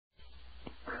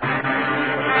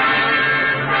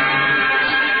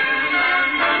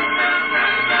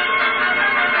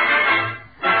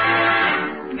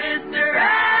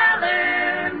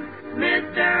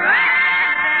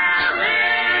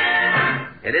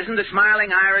isn't the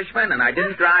Smiling Irishman, and I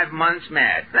didn't drive months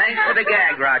mad. Thanks for the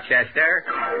gag, Rochester.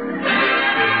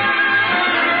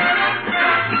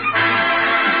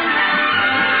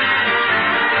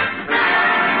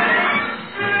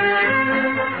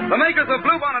 The makers of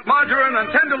Bluebonnet Margarine and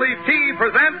Tenderleaf Tea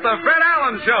present The Fred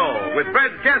Allen Show with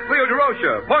Fred's guests Leo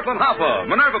Durocher, Portland Hopper,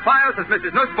 Minerva Pius as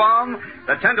Mrs. Nussbaum,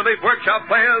 the Tenderleaf Workshop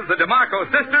Players, the DeMarco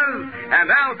Sisters,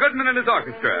 and Al Goodman and his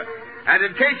orchestra. And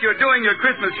in case you're doing your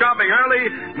Christmas shopping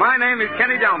early, my name is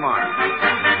Kenny Delmar.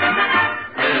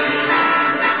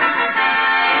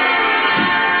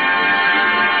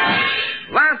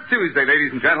 Last Tuesday,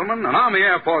 ladies and gentlemen, an Army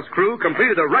Air Force crew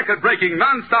completed a record-breaking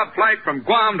non-stop flight from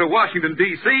Guam to Washington,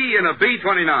 D.C. in a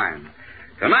B-29.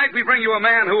 Tonight, we bring you a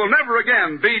man who will never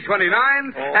again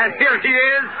B-29, and here he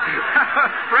is,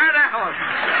 Fred Allen.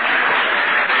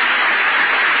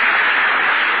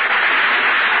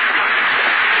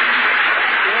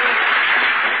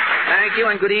 Thank you,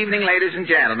 and good evening, ladies and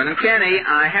gentlemen. And, Kenny,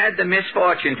 I had the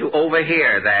misfortune to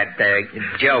overhear that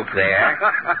joke there.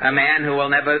 A man who will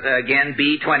never again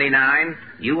be 29.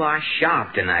 You are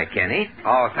sharp tonight, Kenny.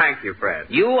 Oh, thank you, Fred.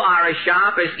 You are as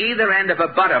sharp as either end of a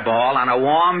butterball on a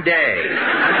warm day.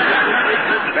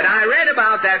 But I read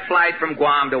about that flight from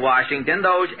Guam to Washington.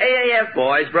 Those AAF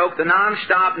boys broke the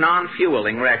non-stop,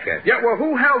 non-fueling record. Yeah, well,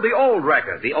 who held the old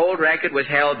record? The old record was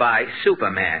held by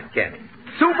Superman, Kenny.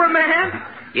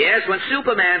 Superman? Yes, when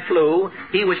Superman flew,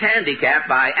 he was handicapped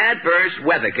by adverse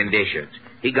weather conditions.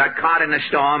 He got caught in a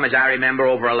storm, as I remember,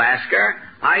 over Alaska.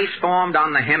 Ice formed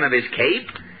on the hem of his cape.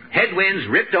 Headwinds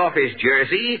ripped off his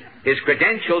jersey. His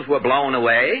credentials were blown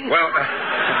away. Well,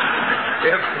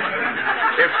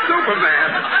 if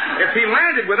Superman, if he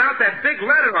landed without that big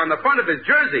letter on the front of his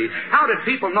jersey, how did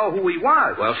people know who he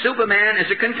was? Well, Superman is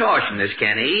a contortionist,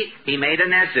 Kenny. He made a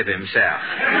nest of himself.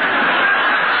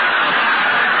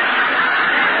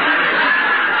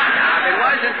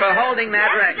 For holding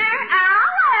that record. Mr.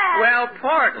 Allen! Well,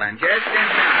 Portland, just in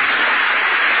time.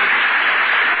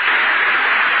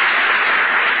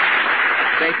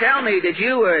 Say, tell me, did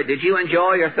you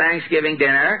enjoy your Thanksgiving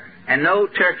dinner? And no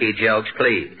turkey jokes,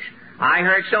 please. I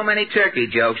heard so many turkey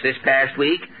jokes this past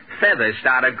week, feathers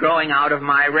started growing out of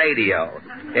my radio.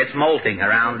 It's molting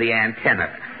around the antenna.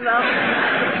 Well,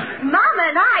 Mama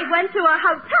and I went to a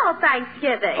hotel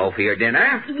Thanksgiving. Oh, for your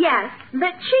dinner? Yes. The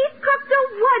chief cooked a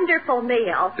wonderful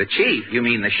meal. The chief? You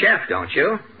mean the chef, don't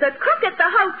you? The cook at the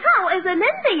hotel is an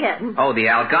Indian. Oh, the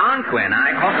Algonquin.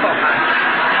 Think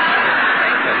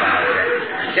about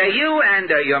it. Say, you and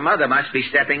your mother must be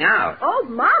stepping out. Oh,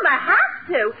 Mama has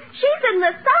to. She's in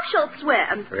the social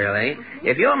swim. Really?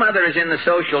 If your mother is in the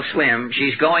social swim,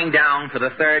 she's going down for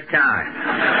the third time.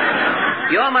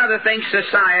 Your mother thinks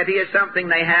society is something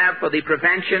they have for the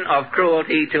prevention of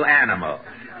cruelty to animals.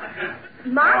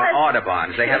 Mama's...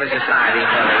 Audubons. They have a society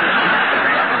for the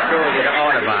prevention of cruelty to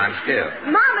Audubons, too.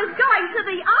 Mama's going to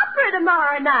the opera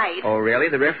tomorrow night. Oh, really?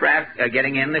 The riffraff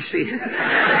getting in this season?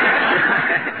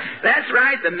 That's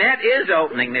right. The Met is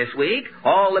opening this week.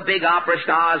 All the big opera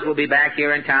stars will be back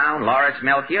here in town. Lawrence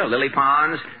Melchior, Lily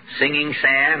Pons, Singing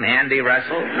Sam, Andy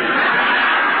Russell.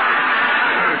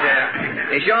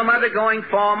 Is your mother going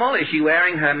formal? Is she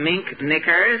wearing her mink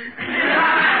knickers?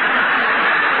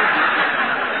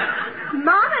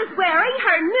 Mama's wearing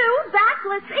her new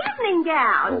backless evening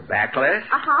gown. Oh, backless?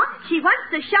 Uh-huh. She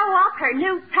wants to show off her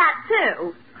new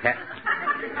tattoo.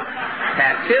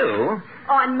 Tattoo?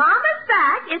 On Mama's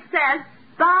back, it says,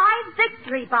 "Buy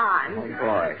Victory Bond." Oh,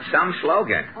 boy. Some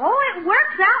slogan. Oh, it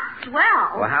works out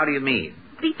swell. Well, how do you mean?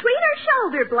 Between her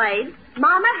shoulder blades,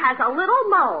 Mama has a little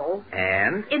mole.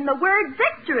 And? In the word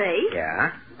victory,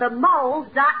 yeah, the mole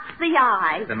dots the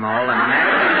I. The mole, and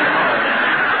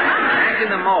imagine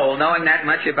the mole knowing that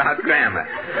much about grammar.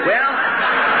 Well,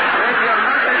 with your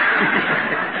mother,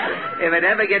 if it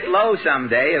ever gets low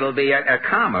someday, it'll be a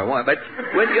comma. But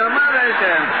with your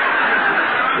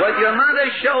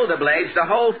mother's shoulder blades, the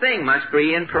whole thing must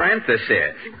be in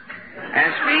parentheses.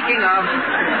 And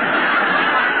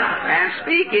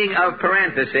speaking of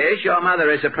parentheses, your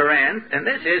mother is a parent, and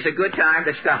this is a good time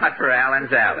to start for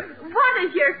Allen's Alley. What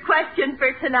is your question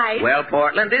for tonight? Well,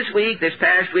 Portland, this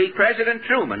past week, President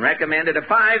Truman recommended a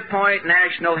 5-point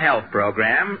national health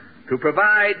program to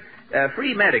provide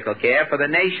free medical care for the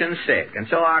nation's sick. And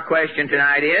so our question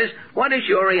tonight is, what is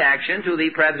your reaction to the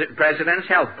president's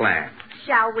health plan?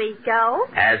 Shall we go?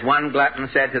 As one glutton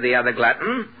said to the other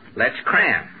glutton, let's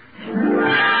cram.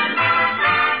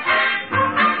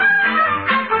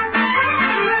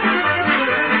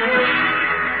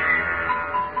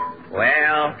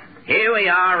 Well, here we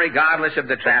are, regardless of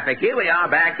the traffic. Here we are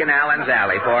back in Allen's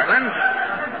Alley, Portland.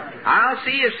 I'll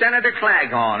see if Senator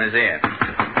Claghorn is in.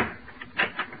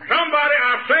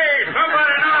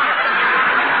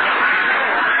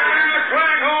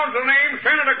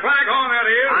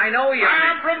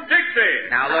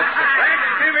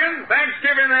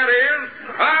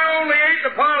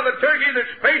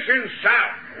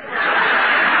 South.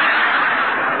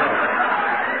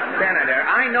 Senator,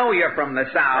 I know you're from the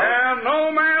South. And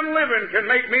no man living can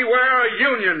make me wear a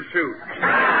union suit.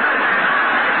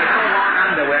 You don't want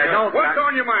underwear, don't What's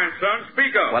on your mind, son?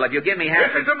 Speak up. Well, if you give me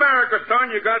half This is America,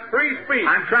 son. You got free speech.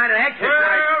 I'm trying to exercise...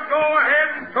 Well, go ahead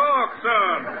and talk,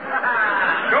 son.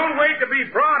 Don't wait to be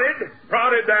prodded.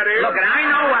 Prodded, that is. Look, I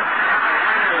know what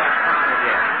prodded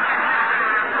is.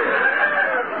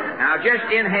 Now, just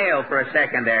inhale for a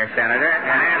second there, Senator,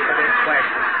 and answer this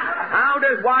question. How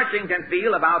does Washington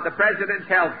feel about the President's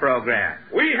health program?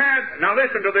 Now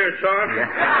listen to this, son. Yeah.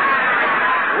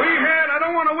 I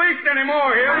don't want to waste any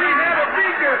more here. We had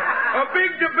a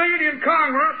big debate in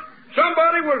Congress.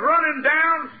 Somebody was running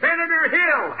down Senator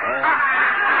Hill.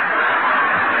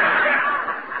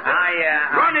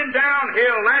 Running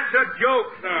downhill, that's a joke,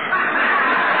 son.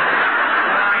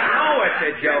 I know it's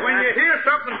a joke. When you hear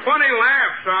something funny,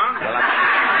 laugh, son. Well,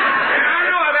 I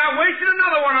know I wasted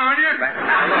another one on you.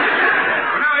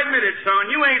 Now admit it, son,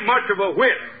 you ain't much of a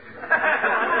wit.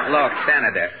 Look,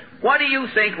 Senator, what do you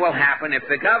think will happen if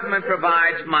the government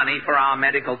provides money for our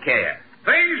medical care?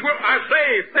 Things will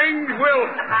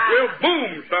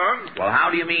boom, son. Well, how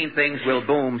do you mean things will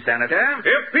boom, Senator?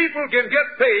 If people can get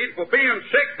paid for being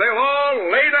sick, they'll all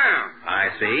lay down. I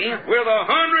see. With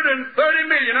 130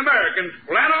 million Americans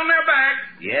flat on their backs,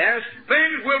 Yes?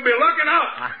 things will be looking up.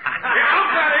 Yeah, up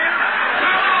that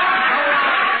is.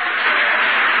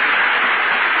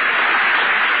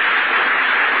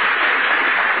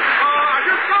 I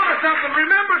just thought of something.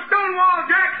 Remember Stonewall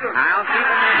Jackson? I'll keep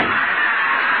it in.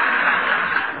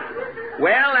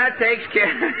 Well, that takes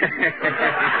care.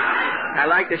 I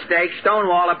like to stake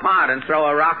Stonewall apart and throw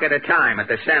a rock at a time at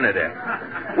the Senator.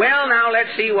 Well, now let's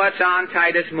see what's on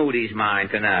Titus Moody's mind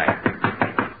tonight.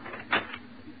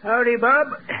 Howdy, Bob.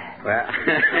 Well,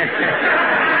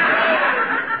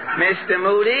 Mr.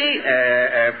 Moody,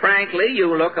 frankly,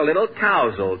 you look a little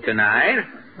tousled tonight.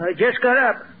 I just got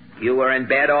up. You were in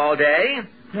bed all day?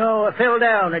 No, I fell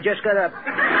down. I just got up.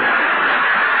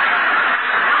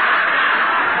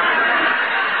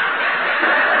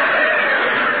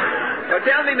 Well,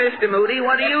 tell me, Mr. Moody,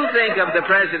 what do you think of the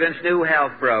President's new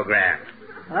health program?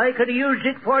 I could have used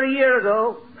it 40 years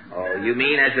ago. Oh, you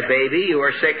mean as a baby you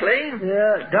were sickly?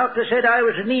 Yeah, doctor said I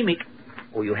was anemic.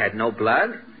 Oh, you had no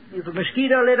blood? If a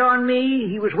mosquito lit on me,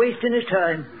 he was wasting his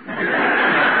time.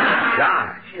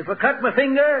 Gosh. If I cut my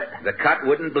finger, The cut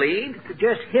wouldn't bleed? it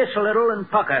just hiss a little and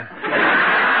pucker.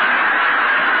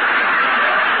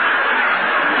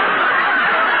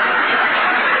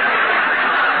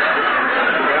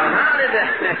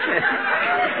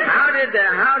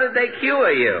 How did they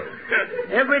cure you?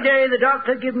 Every day the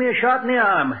doctor give me a shot in the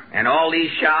arm. And all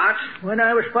these shots? When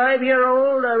I was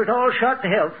 5-year-old, I was all shot to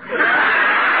health.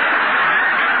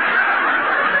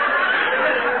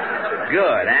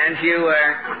 Good. And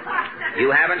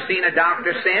you haven't seen a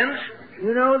doctor since?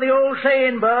 You know the old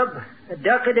saying, Bob, a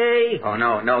duck a day. Oh,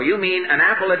 no. You mean an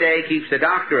apple a day keeps the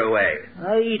doctor away.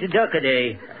 I eat a duck a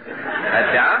day.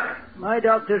 A duck? My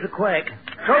doctor's a quack.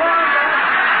 So long, Bob.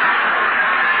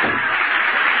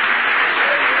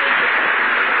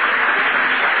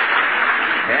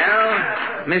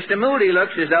 Well, Mr. Moody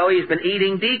looks as though he's been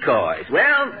eating decoys.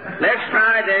 Well, let's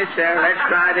try this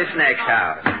next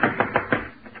house.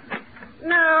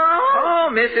 No. Oh,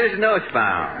 Mrs.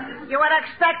 Nussbaum. You were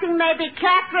expecting maybe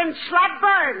Catherine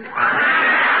Schlepburn.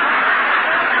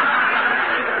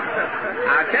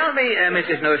 Now, tell me,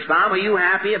 Mrs. Nussbaum, are you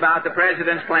happy about the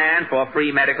President's plan for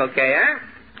free medical care?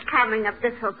 Coming a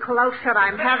little closer,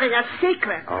 I'm having a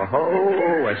secret.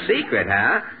 Oh, a secret,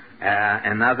 huh?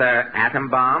 Another atom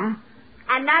bomb?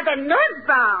 Another nerd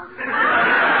bomb.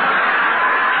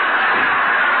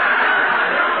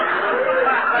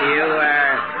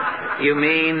 You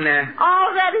mean...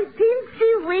 All very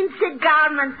teensy weensy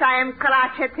garments I am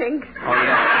crotcheting. Oh,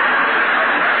 yeah.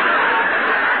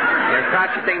 You're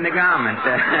crotcheting the garments.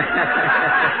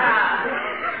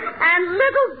 And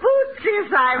little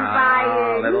bootsies I'm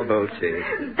buying. Little bootsies.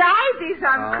 Didies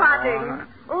I'm cutting.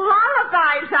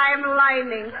 Lullabies I'm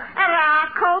lining.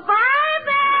 Rock-a-bye-bye.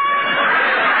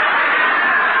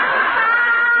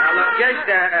 Now, look,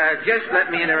 just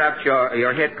let me interrupt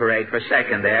your hit parade for a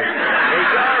second there.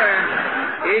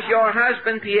 Is your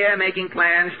husband, Pierre, making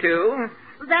plans, too?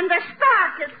 Then the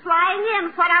Stark is flying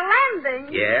in for a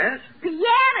landing. Yes?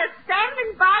 Pierre is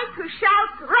standing by to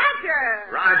shout,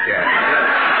 Roger! Roger.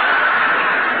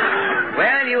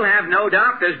 Well, you have no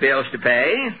doctor's bills to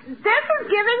pay. This is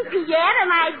giving Pierre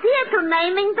an idea to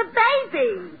naming the baby.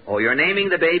 Oh, you're naming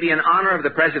the baby in honor of the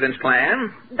President's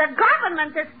plan? The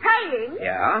government is paying.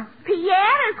 Yeah?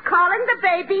 Pierre is calling the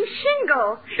baby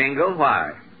Shingle. Shingle?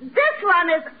 Why? This one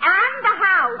is on the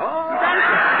house. Oh.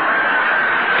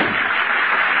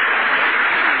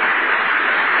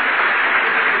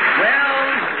 Well,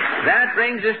 that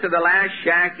brings us to the last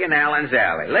shack in Allen's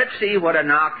Alley. Let's see what a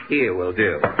knock here will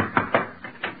do.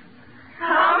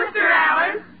 Hello, Mr.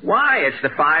 Allen. Why, it's the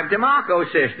 5 DeMarco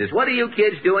sisters. What are you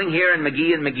kids doing here in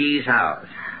McGee and McGee's house?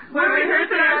 We're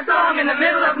rehearsing our song in the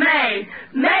middle of May.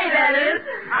 May, that is.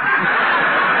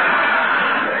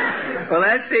 Well,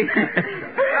 let's see.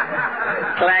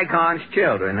 Claghorn's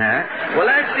children, huh? Well,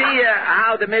 let's see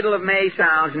how the middle of May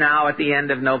sounds now at the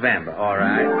end of November, all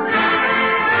right?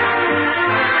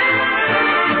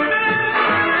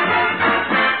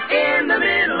 In the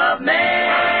middle of May,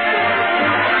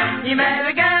 you met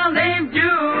a gal named June.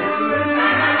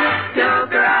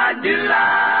 Took her out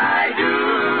July,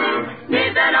 June,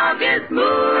 neath an August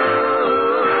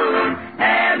moon,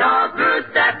 and all through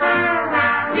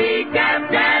September, he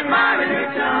kept admiring her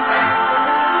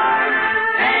charm,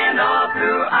 and all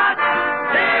through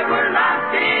October, they were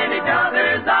locked in each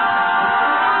other's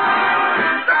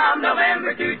arms. From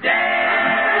November to January,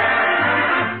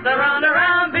 the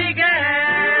runaround began.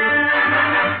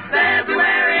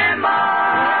 February and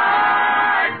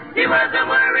March, he was a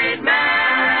worried man.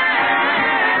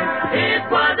 It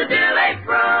was until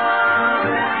April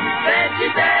that she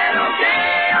said,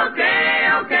 okay, okay,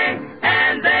 okay,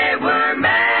 and they were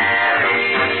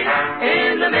married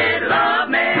in the middle of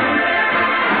May.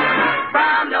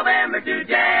 From November to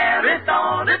January, it's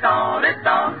on,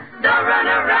 the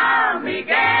runaround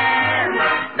began.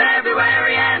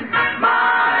 February and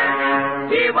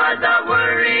March, he was a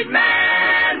worried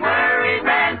man, worried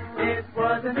man. It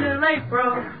wasn't till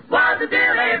April,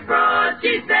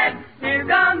 she said, here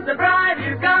comes the bride,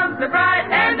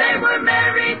 and they were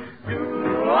married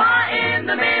in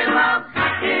the middle of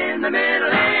May.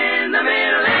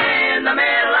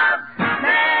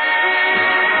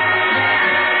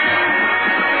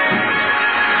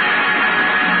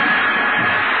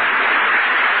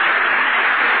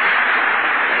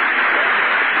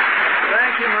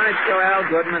 Thank you, Maestro Al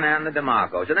Goodman and the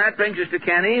DeMarcos. And that brings us to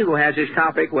Kenny, who has his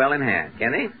topic well in hand.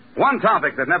 Kenny? One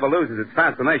topic that never loses its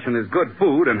fascination is good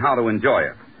food and how to enjoy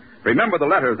it. Remember the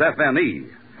letters FNE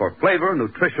for flavor,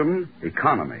 nutrition,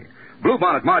 economy.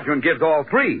 Bluebonnet margarine gives all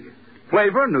three: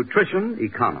 flavor, nutrition,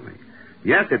 economy.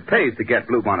 Yes, it pays to get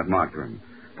Bluebonnet margarine.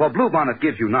 For Bluebonnet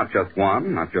gives you not just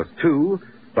one, not just two,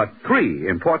 but three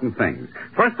important things.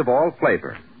 First of all,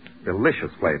 flavor.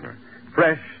 Delicious flavor.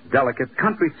 Fresh, delicate,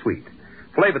 country sweet.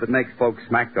 Flavor that makes folks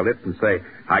smack their lips and say,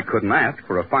 I couldn't ask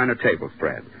for a finer table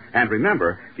spread. And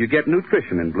remember, you get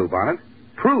nutrition in Bluebonnet.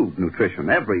 Proved nutrition.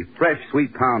 Every fresh,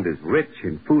 sweet pound is rich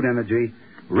in food energy,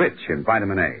 rich in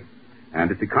vitamin A. And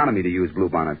it's economy to use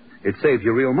Bluebonnet. It saves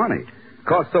you real money.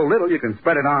 Costs so little you can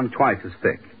spread it on twice as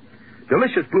thick.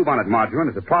 Delicious Bluebonnet margarine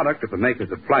is a product of the makers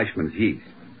of Fleischmann's yeast.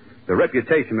 The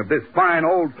reputation of this fine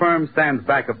old firm stands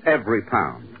back of every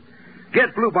pound.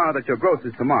 Get Bluebonnet at your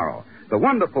grocer's tomorrow. The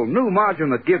wonderful new margarine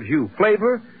that gives you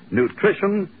flavor,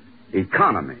 nutrition,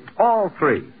 economy. All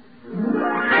three.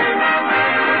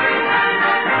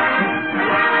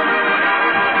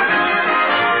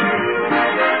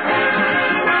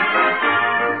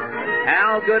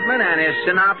 Al Goodman and his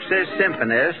synopsis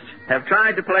symphonist have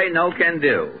tried to play No Can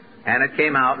Do, and it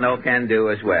came out No Can Do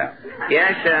as well.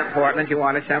 Yes, Portland, you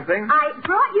wanted something? I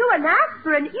brought you an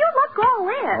aspirin. You look all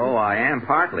in. Oh, I am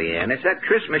partly in. It's that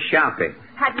Christmas shopping.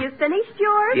 Have you finished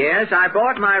yours? Yes, I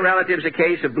bought my relatives a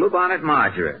case of Bluebonnet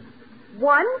margarine.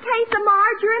 One case of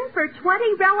margarine for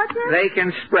 20 relatives? They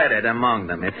can spread it among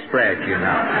them. It's spread, you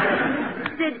know.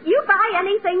 Did you buy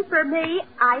anything for me,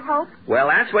 I hope? Well,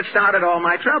 that's what started all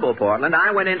my trouble, Portland.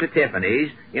 I went into Tiffany's.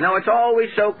 You know, it's always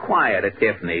so quiet at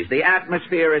Tiffany's. The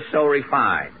atmosphere is so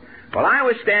refined. Well, I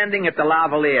was standing at the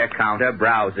lavalier counter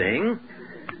browsing.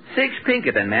 6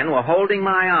 Pinkerton men were holding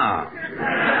my arm.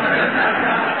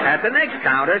 At the next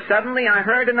counter, suddenly I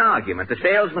heard an argument. The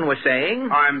salesman was saying,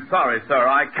 I'm sorry, sir.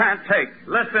 I can't take.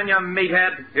 Listen, you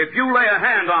meathead. If you lay a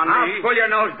hand on me... I'll pull your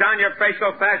nose down your face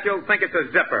so fast you'll think it's a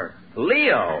zipper.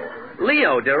 Leo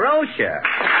Durocher.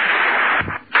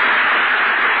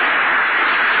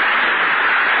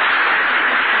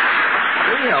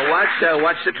 Leo,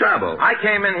 what's the trouble? I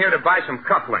came in here to buy some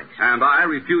cufflinks. And I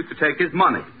refuse to take his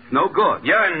money. No good.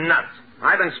 You're nuts.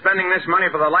 I've been spending this money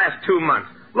for the last 2 months.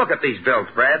 Look at these bills,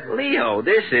 Fred. Leo,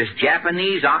 this is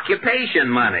Japanese occupation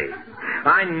money.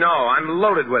 I know. I'm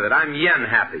loaded with it. I'm yen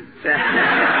happy.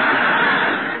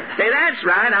 Say, that's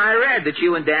right. I read that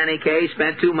you and Danny Kaye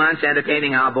spent 2 months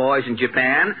entertaining our boys in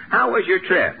Japan. How was your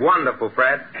trip? Wonderful,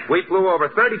 Fred. We flew over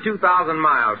 32,000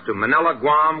 miles to Manila,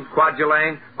 Guam,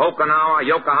 Kwajalein, Okinawa,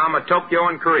 Yokohama, Tokyo,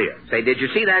 and Korea. Say, did you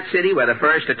see that city where the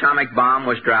first atomic bomb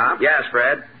was dropped? Yes,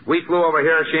 Fred. We flew over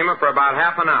Hiroshima for about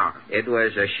half an hour. It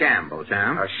was a shambles,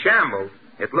 huh? A shambles?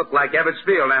 It looked like Ebbets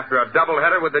Field after a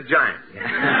doubleheader with the Giants.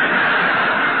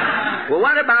 Well,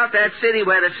 what about that city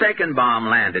where the second bomb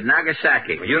landed,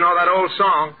 Nagasaki? You know that old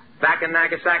song, Back in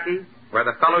Nagasaki, where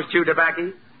the fellows chew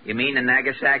tobacco? You mean in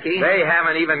Nagasaki? They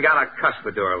haven't even got a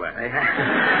cuspidor left.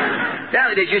 Tell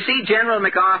me, did you see General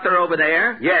MacArthur over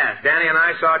there? Yes, Danny and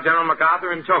I saw General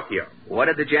MacArthur in Tokyo. What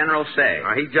did the general say?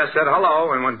 He just said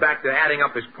hello and went back to adding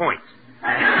up his points.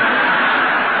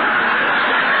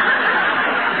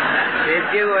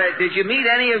 Did you meet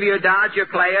any of your Dodger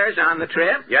players on the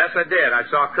trip? Yes, I did. I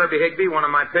saw Kirby Higbee, one of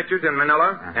my pitchers in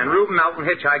Manila, and Rube Melton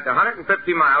hitchhiked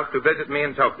 150 miles to visit me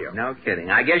in Tokyo. No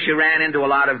kidding. I guess you ran into a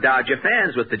lot of Dodger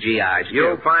fans with the GIs, too.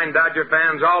 You'll find Dodger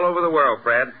fans all over the world,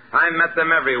 Fred. I met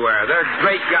them everywhere. They're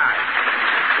great guys.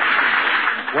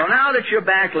 Well, now that you're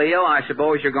back, Leo, I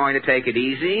suppose you're going to take it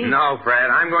easy? No, Fred.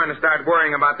 I'm going to start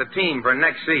worrying about the team for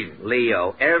next season.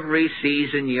 Leo, every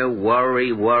season you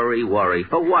worry.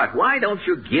 For what? Why don't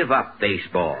you give up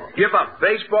baseball? Give up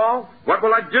baseball? What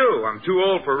will I do? I'm too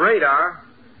old for radar.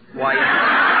 Why,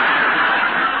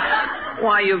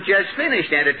 you've just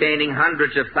finished entertaining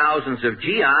hundreds of thousands of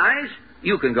GIs.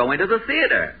 You can go into the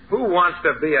theater. Who wants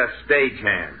to be a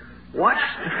stagehand? What?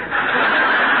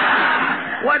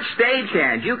 What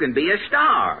stagehand? You can be a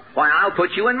star. Why, I'll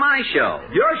put you in my show.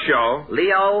 Your show?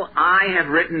 Leo, I have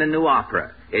written a new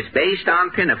opera. It's based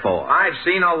on Pinafore. I've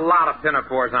seen a lot of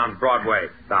Pinafores on Broadway.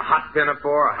 The Hot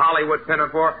Pinafore, Hollywood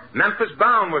Pinafore, Memphis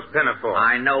Bound was Pinafore.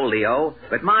 I know, Leo,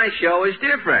 but my show is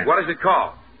different. What is it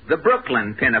called? The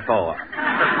Brooklyn Pinafore.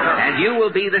 And you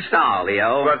will be the star,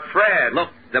 Leo. But, Fred... Look,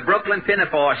 the Brooklyn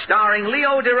Pinafore starring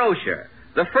Leo Durocher.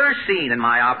 The first scene in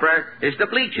my opera is the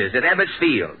bleachers at Ebbets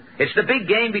Field. It's the big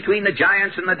game between the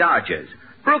Giants and the Dodgers.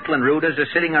 Brooklyn rooters are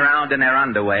sitting around in their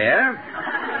underwear.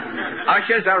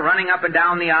 Ushers are running up and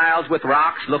down the aisles with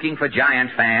rocks looking for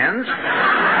Giant fans.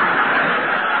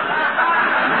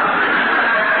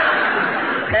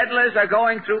 Peddlers are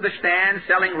going through the stands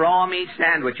selling raw meat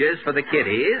sandwiches for the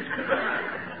kiddies.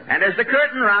 And as the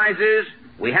curtain rises,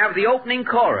 we have the opening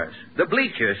chorus. The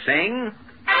bleachers sing...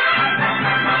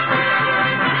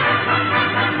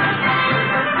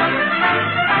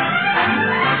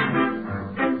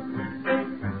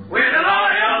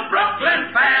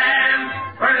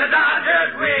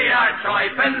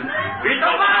 We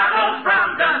throw bottles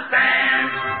from the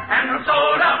stands, and from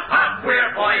soda pop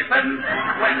we're poiping.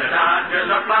 When the Dodgers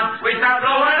are flumps, we start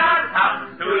blowing our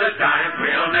tops. To the Giants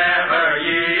we'll never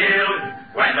yield.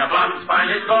 When the bumps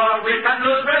finally score, we cut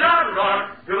loose with a roar.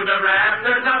 To the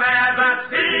rafters of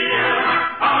Ebbets Field.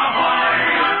 Ahoy,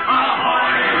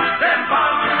 ahoy, them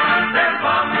bums,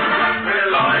 we're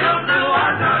loyal to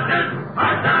our Dodgers,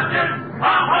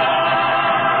 ahoy.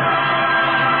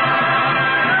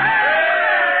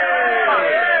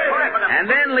 And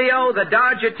then, Leo, the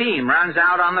Dodger team runs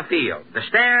out on the field. The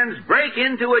stands break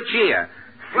into a cheer.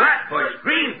 Flatbush,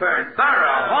 Greenford,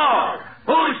 Thorough, Hall.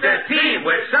 Who's the team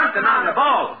with something on the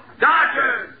ball?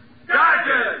 Dodgers!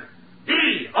 Dodgers!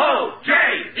 D-O-J-E-R-S!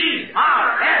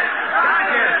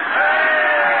 Dodgers!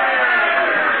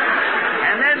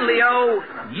 And then, Leo,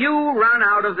 you run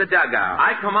out of the dugout.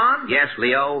 I come on? Yes,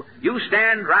 Leo. You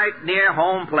stand right near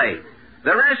home plate.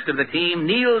 The rest of the team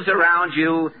kneels around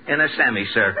you in a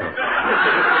semicircle.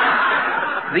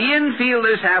 The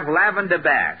infielders have lavender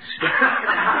bats.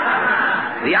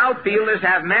 The outfielders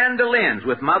have mandolins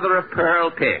with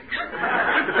mother-of-pearl picks.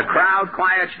 The crowd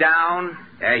quiets down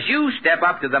as you step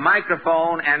up to the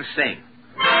microphone and sing.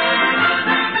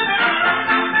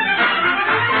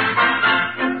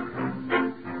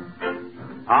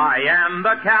 I am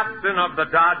the captain of the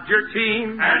Dodger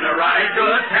team. And a right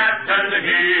good captain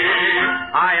he.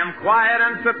 I am quiet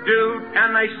and subdued,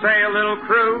 and they say a little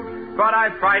crude, but I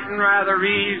frighten rather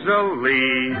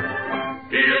easily.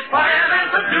 He is quiet and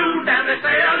subdued, and they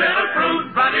say a little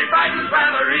crude, but he frightens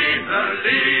rather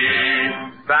easily.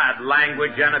 Bad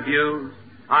language and abuse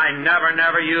I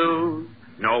never use.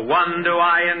 No one do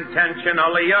I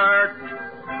intentionally hurt,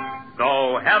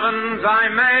 though heavens I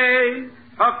may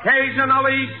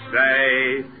occasionally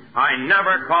say, I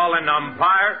never call an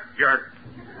umpire jerk.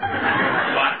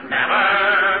 What,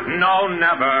 never? No,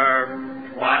 never.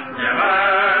 What,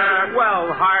 never?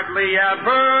 Well, hardly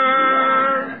ever.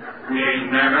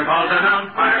 He's never called an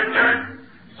umpire jerk.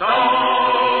 So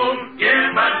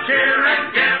give a cheer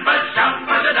and give a shout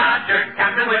for the Dodger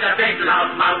captain with a big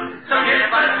loud mouth. So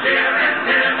give a cheer and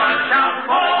give a shout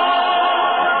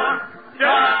for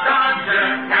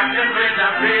Durocher, Captain with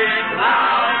a big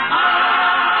loud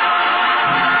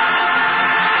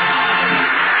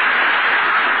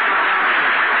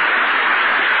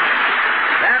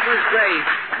That was great.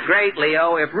 Great,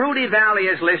 Leo. If Rudy Valley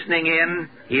is listening in,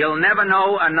 he'll never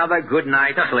know another good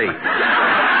night's sleep.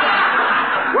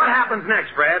 What happens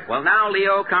next, Fred? Well, now,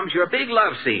 Leo, comes your big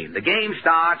love scene. The game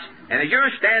starts, and as you're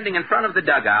standing in front of the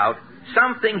dugout,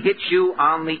 something hits you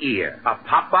on the ear. A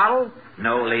pop bottle?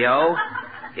 No, Leo.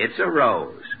 It's a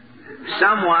rose.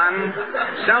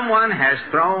 Someone has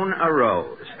thrown a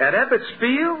rose. At Ebbets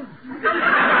Field?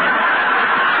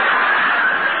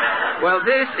 Well,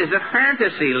 this is a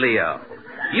fantasy, Leo.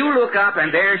 You look up,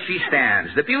 and there she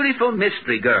stands, the beautiful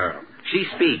mystery girl. She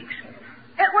speaks.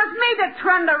 It was me that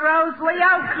turned the rose,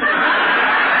 Leo.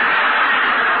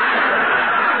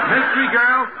 Mystery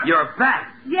girl, you're back.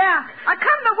 Yeah, I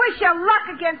come to wish you luck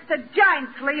against the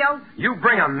Giants, Leo. You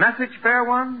bring a message, fair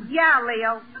one? Yeah,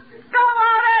 Leo. Go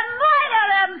out and light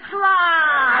it and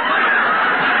slide.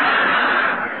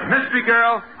 Mystery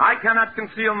girl, I cannot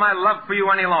conceal my love for you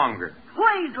any longer.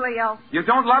 Please, Leo. You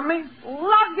don't love me?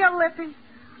 Love you, Lippy.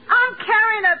 I'm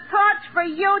carrying a torch for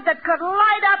you that could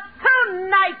light up 2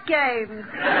 night games.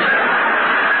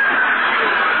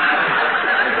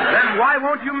 Then why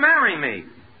won't you marry me?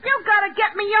 You gotta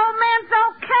get me old man's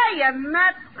okay, and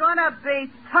that's gonna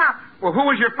be tough. Well, who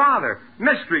is your father?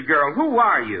 Mystery girl, who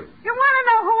are you? You wanna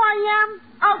know who I am?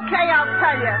 Okay, I'll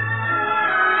tell you.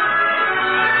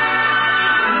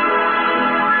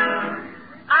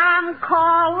 I'm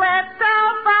called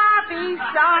Little Bobby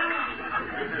Socks.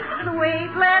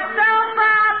 Sweet little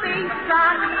Bobby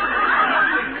Socks.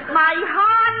 My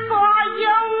heart for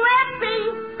you, Lippy,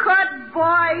 could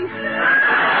voice.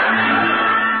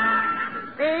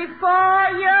 Before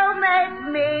you make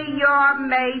me your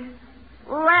mate,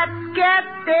 let's get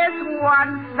this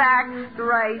one fact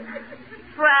straight.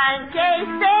 Frankie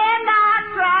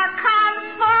Sinatra comes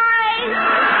voice.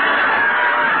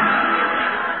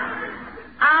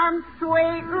 I'm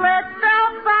sweet little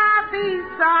Bobby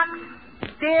Socks.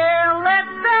 Dear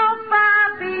little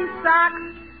Bobby Socks,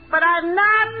 but I'm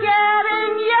not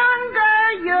getting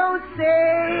younger, you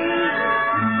see.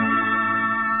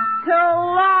 Too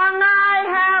long I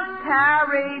have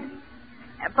tarried,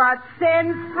 but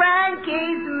since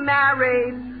Frankie's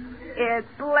married,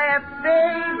 it's Lippy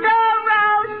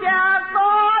Durocher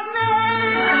for me.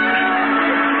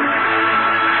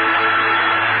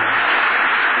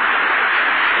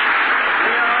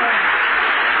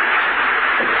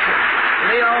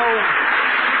 Leo,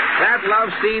 that love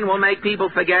scene will make people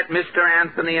forget Mr.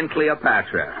 Anthony and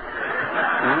Cleopatra.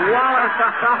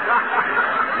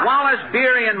 Wallace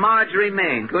Beery and Marjorie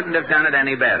Main couldn't have done it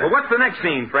any better. Well, what's the next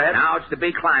scene, Fred? Now it's the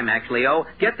big climax, Leo.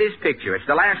 Get this picture. It's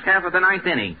the last half of the 9th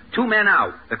inning. 2 men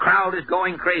out. The crowd is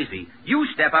going crazy. You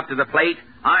step up to the plate.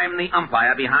 I'm the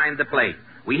umpire behind the plate.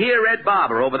 We hear Red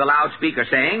Barber over the loudspeaker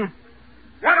saying,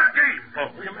 What a game,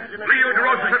 folks. Leo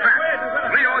Durocher's at bat.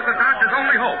 Leo is at bat, his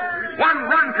only hope. 1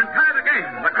 run can tie the game.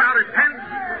 The crowd is tense.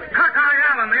 Cockeye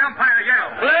Allen, the umpire,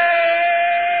 yells.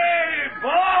 Play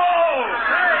ball!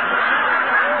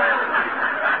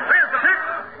 There's the pitch.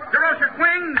 Durocher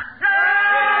swings. It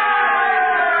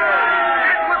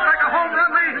looks like a home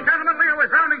run, ladies and gentlemen. Leo is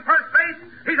rounding first base.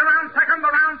 He's around second,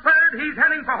 around third. He's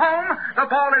heading for home. The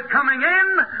ball is coming in.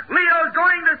 Leo's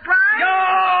going to slide.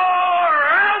 You're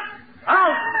out!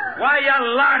 Out! Why, you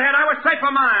lardhead, I was safe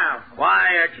a mile.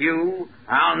 Quiet, you.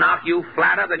 I'll knock you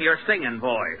flatter than your singing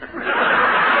voice. Oh,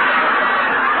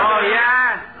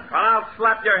 yeah? Well, I'll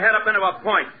slap your head up into a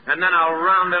point, and then I'll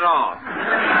round it off.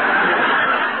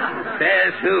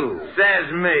 Says who?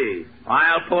 Says me.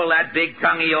 I'll pull that big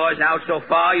tongue of yours out so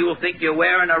far you'll think you're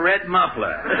wearing a red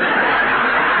muffler.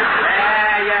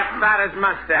 Yeah, you fat as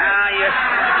mustache.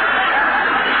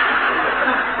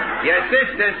 Your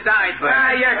sister's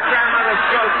Steinberg. Your grandmother's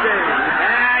Josephine.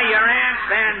 Your Aunt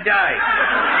Van Dyke.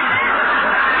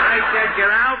 I said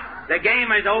you're out. The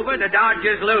game is over. The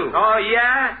Dodgers lose. Oh,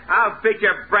 yeah? I'll beat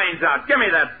your brains out. Give me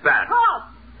that bat. Oh,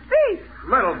 thief!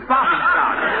 Little Bobby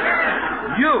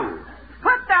Sock. You.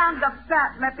 Put down the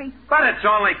bat, Lippy. But it's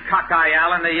only Cockeye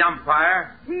Allen, the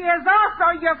umpire. He is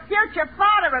also your future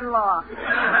father-in-law.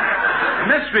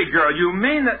 Mystery girl, you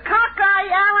mean that... Cockeye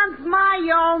Allen's my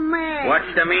old man. What's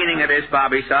the meaning of this,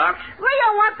 Bobby Sox? Leo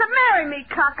wants to marry me,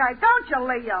 Cockeye, don't you,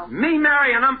 Leo? Me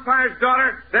marry an umpire's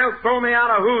daughter? They'll throw me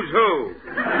out of who's who.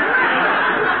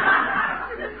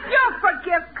 You'll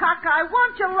forgive Cockeye,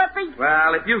 won't you, Lippy?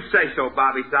 Well, if you say so,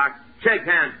 Bobby Sock. Shake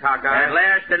hands, Cockeye. At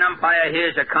last, an umpire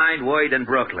hears a kind word in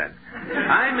Brooklyn.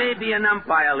 I may be an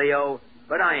umpire, Leo,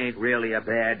 but I ain't really a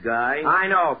bad guy. I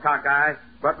know, cockeye.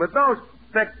 But with those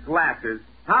thick glasses,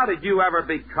 how did you ever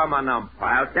become an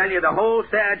umpire? I'll tell you the whole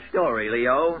sad story,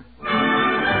 Leo.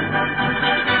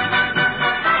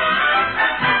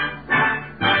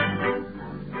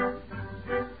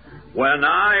 When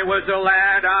I was a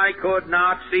lad, I could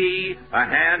not see a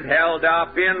hand held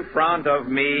up in front of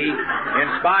me.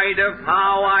 In spite of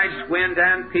how I squint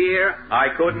and peer, I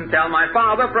couldn't tell my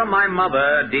father from my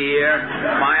mother, dear.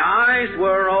 My eyes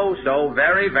were oh so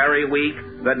very, very weak,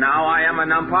 but now I am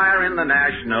an umpire in the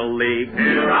National League.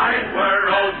 His eyes were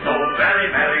oh so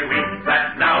very, very weak,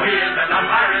 but now he is an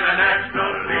umpire in the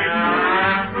National League.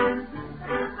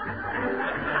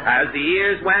 As the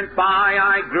years went by,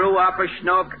 I grew up a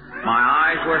schnook. My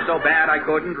eyes were so bad I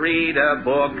couldn't read a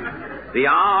book. The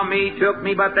army took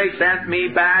me, but they sent me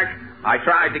back. I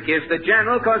tried to kiss the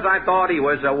general 'cause I thought he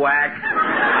was a whack.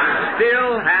 I'm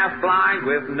still half blind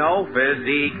with no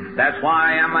physique. That's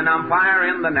why I'm an umpire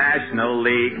in the National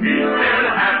League. He's still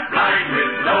half blind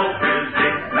with no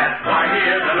physique. That's why he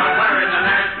is an umpire in the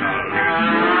National League.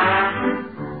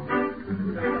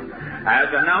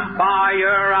 As an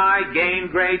umpire, I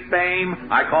gained great fame.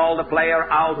 I called a player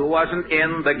out who wasn't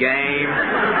in the game.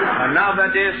 Another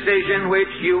decision which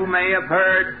you may have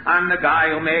heard, I'm the guy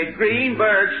who made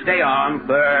Greenberg stay on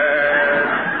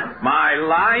third. My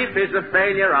life is a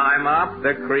failure, I'm up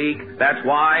the creek. That's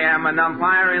why I'm an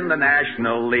umpire in the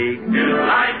National League. His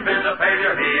life is a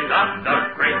failure, he's up the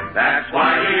creek. That's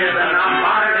why he is an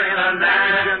umpire in the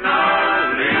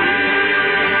National League.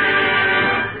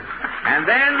 And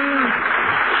then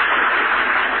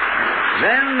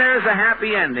there's a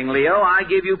happy ending, Leo. I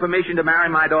give you permission to marry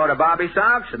my daughter, Bobby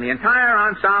Sox, and the entire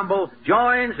ensemble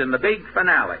joins in the big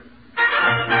finale.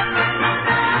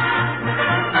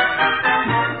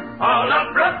 All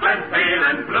of Brooklyn's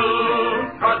feeling blue,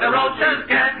 'cause the roaches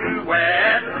getting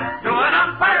wet. To an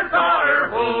umpire's daughter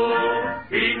who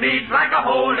he needs like a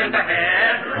hole in the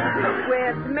head.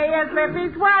 With me as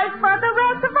Lippy's wife for the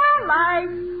rest of our life,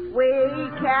 we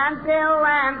can bill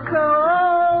and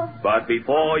cool. But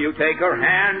before you take her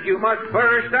hand, you must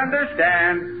first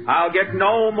understand, I'll get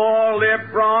no more lip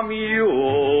from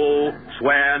you.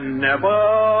 Swear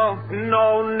never,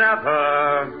 no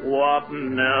never, what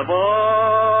never?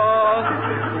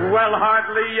 Well,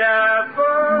 hardly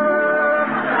ever.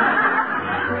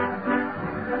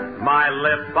 My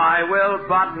lip I will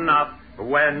button up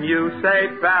when you say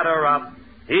batter up,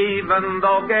 even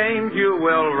though games you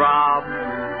will rob.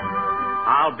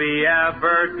 I'll be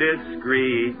ever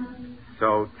discreet,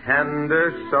 so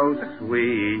tender, so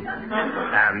sweet,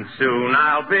 and soon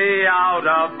I'll be out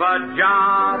of a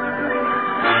job.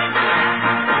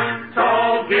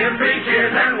 So give 3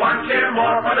 cheers and 1 cheer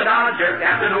more for the Dodger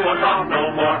captain who was off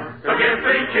no more. So give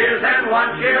 3 cheers and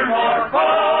 1 cheer more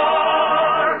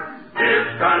for this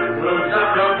concludes the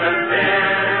Brooklyn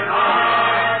Pinafore.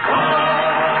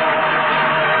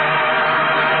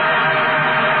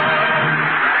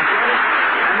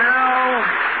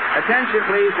 Attention,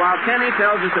 please, while Kenny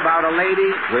tells us about a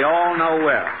lady we all know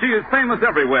well. She is famous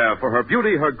everywhere for her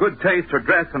beauty, her good taste, her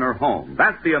dress, and her home.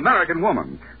 That's the American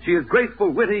woman. She is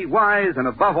graceful, witty, wise, and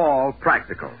above all,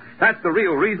 practical. That's the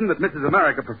real reason that Mrs.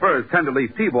 America prefers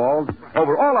Tenderleaf tea balls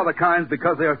over all other kinds,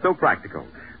 because they are so practical.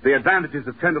 The advantages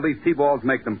of Tenderleaf tea balls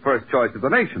make them first choice of the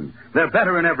nation. They're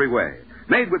better in every way.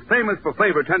 Made with famous for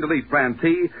flavor Tenderleaf brand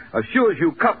tea, assures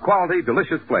you cup-quality,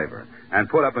 delicious flavor. And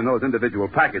put up in those individual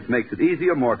packets makes it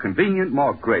easier, more convenient,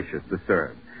 more gracious to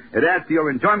serve. It adds to your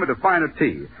enjoyment of finer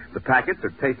tea. The packets are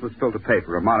tasteless filter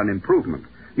paper, a modern improvement.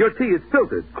 Your tea is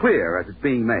filtered, clear as it's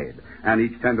being made. And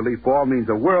each Tenderleaf ball means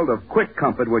a world of quick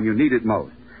comfort when you need it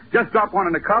most. Just drop one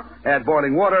in a cup, add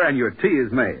boiling water, and your tea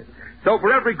is made. So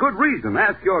for every good reason,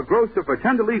 ask your grocer for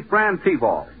Tenderleaf brand tea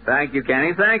balls. Thank you,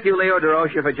 Kenny. Thank you, Leo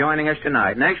Durocher, for joining us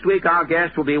tonight. Next week, our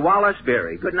guest will be Wallace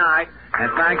Beery. Good night,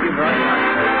 and thank you very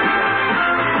much.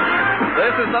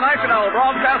 This is the National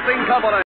Broadcasting Company.